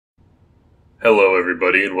Hello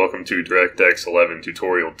everybody and welcome to DirectX 11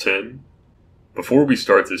 Tutorial 10. Before we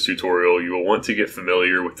start this tutorial, you will want to get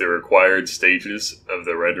familiar with the required stages of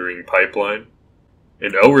the rendering pipeline.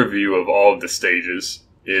 An overview of all of the stages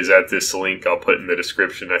is at this link I'll put in the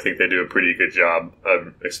description. I think they do a pretty good job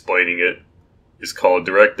of explaining it. It's called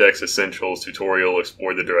DirectX Essentials Tutorial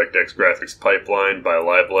Explore the DirectX Graphics Pipeline by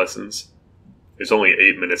Live Lessons. It's only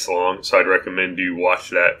 8 minutes long, so I'd recommend you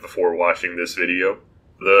watch that before watching this video.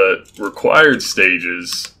 The required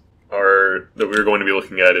stages that we're going to be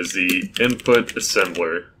looking at is the input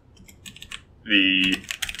assembler, the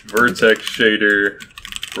vertex shader,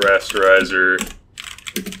 rasterizer,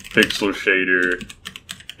 pixel shader,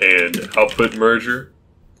 and output merger.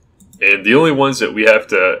 And the only ones that we have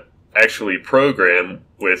to actually program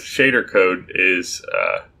with shader code is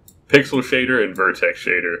pixel shader and vertex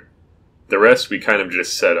shader. The rest we kind of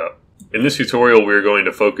just set up. In this tutorial, we're going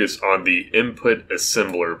to focus on the input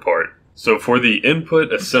assembler part. So for the input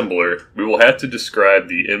assembler, we will have to describe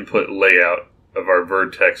the input layout of our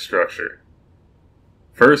vertex structure.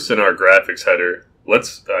 First, in our graphics header,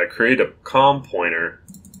 let's create a COM pointer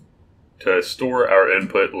to store our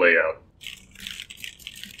input layout.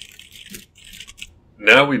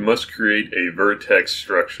 Now we must create a vertex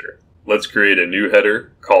structure. Let's create a new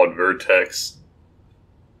header called Vertex.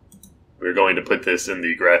 We're going to put this in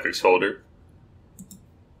the graphics folder.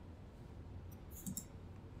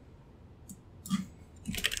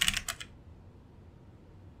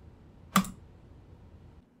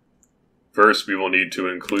 First, we will need to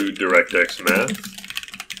include DirectX Math.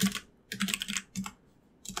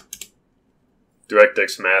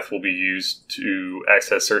 DirectX Math will be used to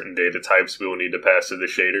access certain data types we will need to pass to the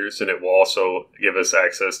shaders, and it will also give us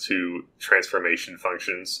access to transformation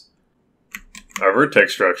functions. Our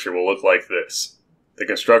vertex structure will look like this. The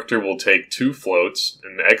constructor will take two floats,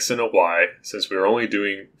 an x and a y, since we're only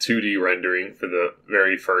doing 2D rendering for the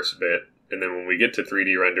very first bit, and then when we get to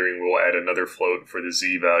 3D rendering, we'll add another float for the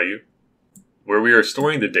z value. Where we are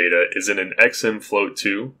storing the data is in an xm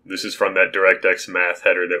float2. This is from that DirectX Math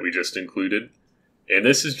header that we just included. And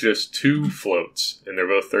this is just two floats, and they're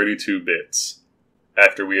both 32 bits.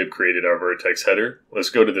 After we have created our vertex header, let's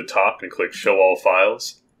go to the top and click Show All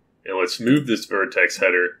Files. And let's move this vertex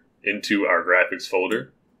header into our graphics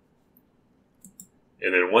folder.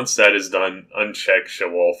 And then once that is done, uncheck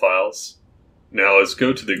Show All Files. Now let's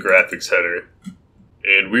go to the graphics header.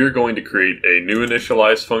 And we are going to create a new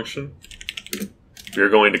initialize function. We are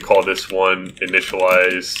going to call this one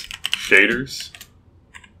Initialize Shaders.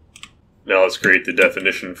 Now let's create the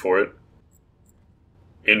definition for it.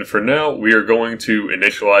 And for now, we are going to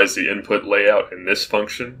initialize the input layout in this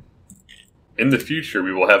function. In the future,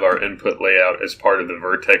 we will have our input layout as part of the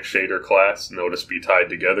Vertex Shader class, and they'll just be tied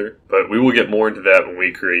together. But we will get more into that when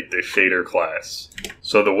we create the shader class.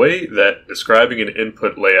 So the way that describing an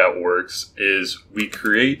input layout works is we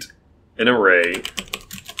create an array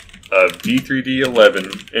of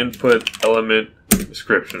D3D11 input element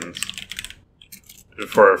descriptions. And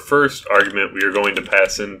for our first argument, we are going to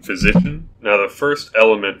pass in position. Now the first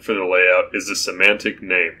element for the layout is the semantic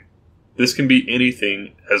name. This can be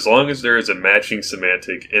anything as long as there is a matching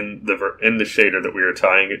semantic in the shader that we are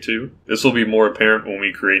tying it to. This will be more apparent when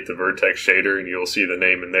we create the vertex shader, and you'll see the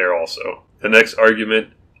name in there also. The next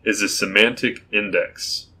argument is the semantic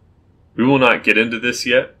index. We will not get into this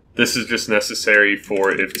yet. This is just necessary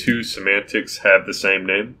for if two semantics have the same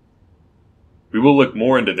name. We will look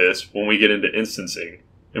more into this when we get into instancing,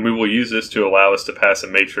 and we will use this to allow us to pass a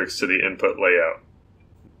matrix to the input layout.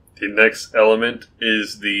 The next element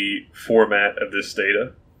is the format of this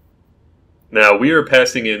data. Now we are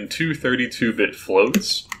passing in two 32-bit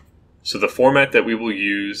floats, so the format that we will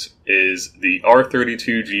use is the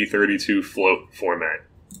R32G32 float format.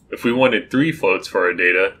 If we wanted 3 floats for our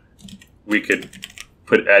data, we could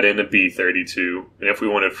add in a B32, and if we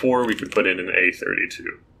wanted 4, we could put in an A32,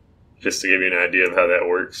 just to give you an idea of how that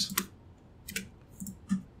works.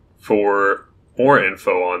 For more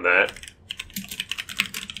info on that,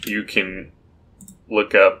 you can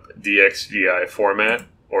look up DXGI format,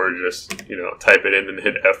 or just type it in and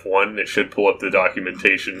hit F1. It should pull up the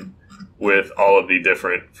documentation with all of the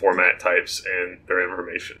different format types and their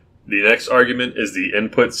information. The next argument is the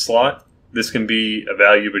input slot. This can be a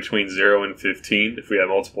value between 0 and 15 if we have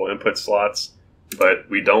multiple input slots, but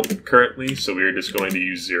we don't currently, so we are just going to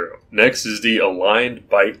use 0. Next is the aligned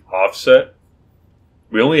byte offset.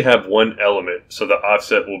 We only have one element, so the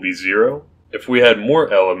offset will be 0. If we had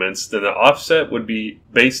more elements, then the offset would be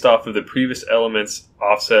based off of the previous element's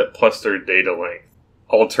offset plus their data length.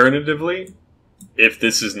 Alternatively, if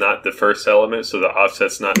this is not the first element, so the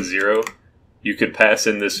offset's not 0, you could pass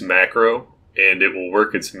in this macro and it will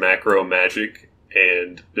work its macro magic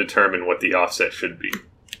and determine what the offset should be.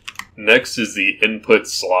 Next is the input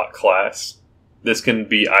slot class. This can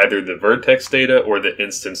be either the vertex data or the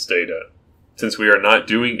instance data. Since we are not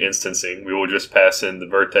doing instancing, we will just pass in the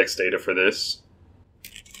vertex data for this.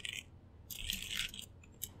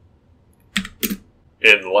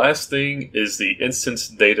 And the last thing is the instance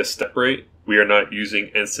data step rate. We are not using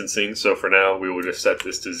instancing, so for now we will just set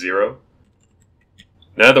this to 0.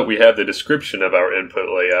 Now that we have the description of our input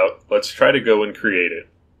layout, let's try to go and create it.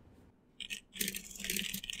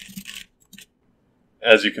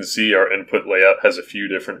 As you can see, our input layout has a few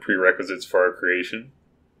different prerequisites for our creation.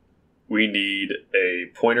 We need a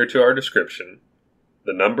pointer to our description,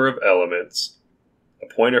 the number of elements, a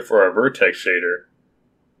pointer for our vertex shader.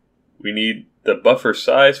 We need the buffer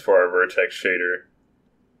size for our vertex shader,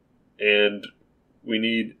 and we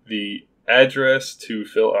need the address to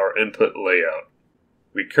fill our input layout.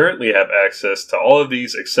 We currently have access to all of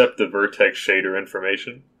these except the vertex shader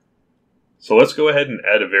information. So let's go ahead and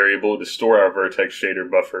add a variable to store our vertex shader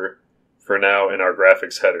buffer for now in our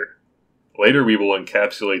graphics header. Later we will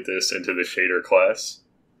encapsulate this into the shader class.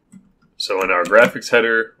 So in our graphics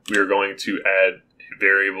header, we are going to add a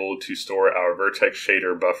variable to store our vertex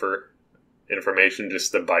shader buffer information,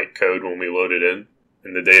 just the byte code when we load it in.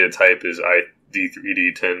 And the data type is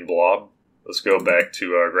ID3D10 blob. Let's go back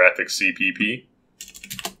to our graphics CPP.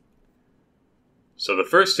 So the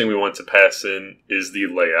first thing we want to pass in is the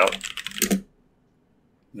layout.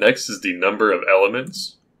 Next is the number of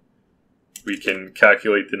elements. We can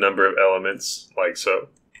calculate the number of elements like so.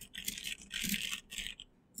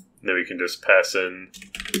 And then we can just pass in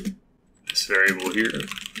this variable here.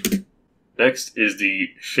 Next is the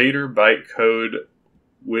shader byte code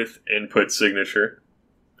with input signature.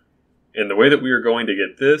 And the way that we are going to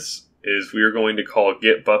get this is we are going to call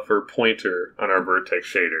getBufferPointer on our vertex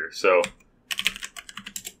shader. So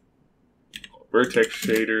vertex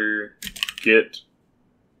shader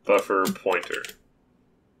getBufferPointer.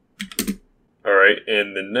 Alright,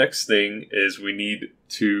 and the next thing is we need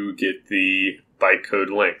to get the bytecode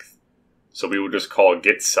length. So we will just call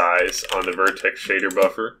getSize on the vertex shader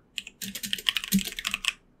buffer.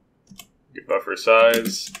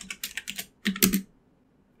 GetBufferSize.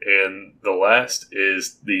 And the last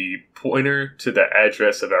is the pointer to the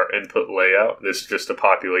address of our input layout. This is just to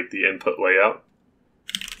populate the input layout.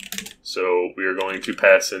 So we are going to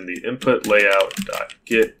pass in the input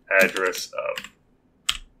layout.getAddressOf.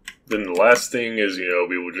 Then the last thing is,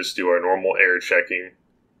 we will just do our normal error checking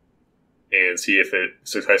and see if it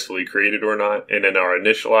successfully created or not. And in our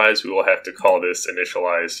initialize, we will have to call this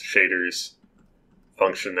initialize shaders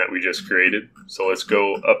function that we just created. So let's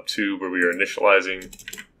go up to where we are initializing.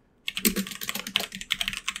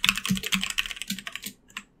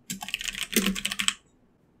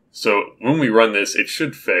 So when we run this, it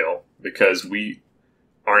should fail because we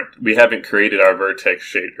haven't created our vertex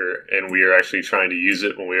shader, and we are actually trying to use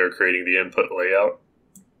it when we are creating the input layout.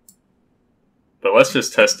 But let's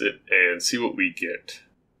just test it and see what we get.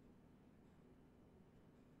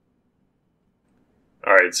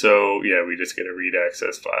 Alright, so yeah, we just get a read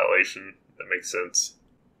access violation. That makes sense.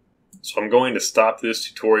 So I'm going to stop this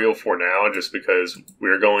tutorial for now, just because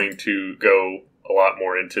we're going to go a lot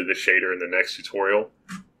more into the shader in the next tutorial.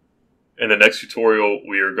 In the next tutorial,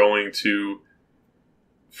 we are going to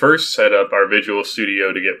first set up our Visual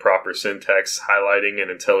Studio to get proper syntax highlighting and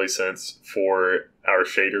IntelliSense for our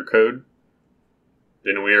shader code.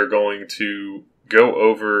 Then we are going to go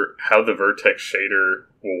over how the vertex shader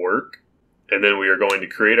will work. And then we are going to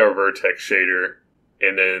create our vertex shader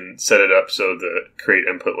and then set it up so the create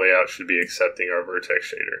input layout should be accepting our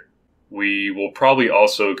vertex shader. We will probably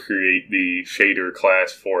also create the shader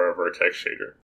class for our vertex shader.